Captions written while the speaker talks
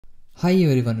Hi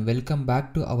everyone, welcome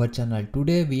back to our channel.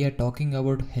 Today we are talking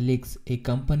about Helixx, a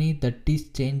company that is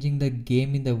changing the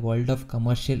game in the world of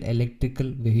commercial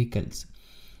electrical vehicles.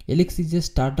 Helixx is a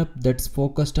startup that's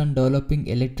focused on developing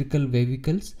electrical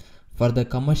vehicles for the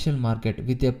commercial market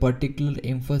with a particular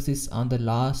emphasis on the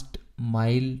last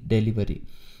mile delivery.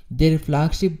 Their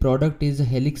flagship product is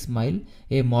Helixx Mile,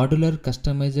 a modular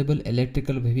customizable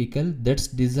electrical vehicle that's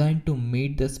designed to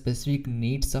meet the specific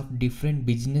needs of different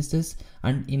businesses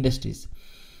and industries.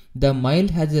 The Mile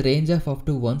has a range of up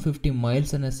to 150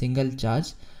 miles on a single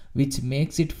charge, which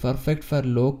makes it perfect for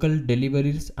local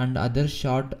deliveries and other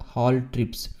short haul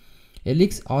trips.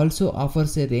 Helixx also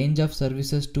offers a range of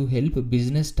services to help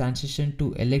business transition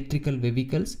to electrical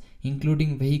vehicles,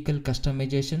 including vehicle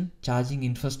customization, charging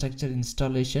infrastructure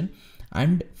installation,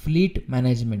 and fleet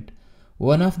management.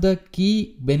 One of the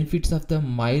key benefits of the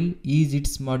Mile is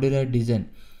its modular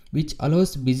design, which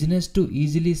allows business to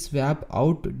easily swap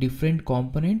out different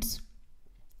components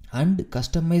and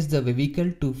customize the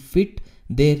vehicle to fit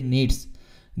their needs.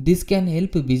 This can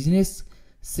help business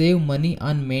save money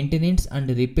on maintenance and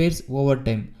repairs over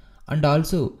time, and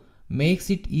also makes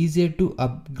it easier to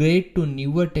upgrade to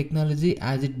newer technology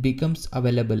as it becomes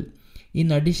available.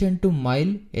 In addition to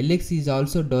Mile, Helixx is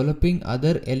also developing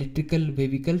other electrical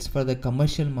vehicles for the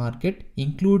commercial market,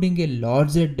 including a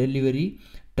larger delivery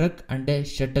truck and a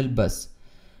shuttle bus.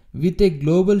 With a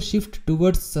global shift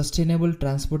towards sustainable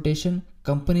transportation,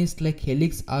 companies like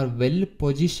Helixx are well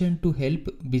positioned to help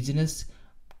business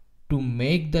to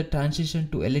make the transition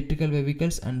to electrical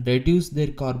vehicles and reduce their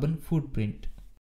carbon footprint.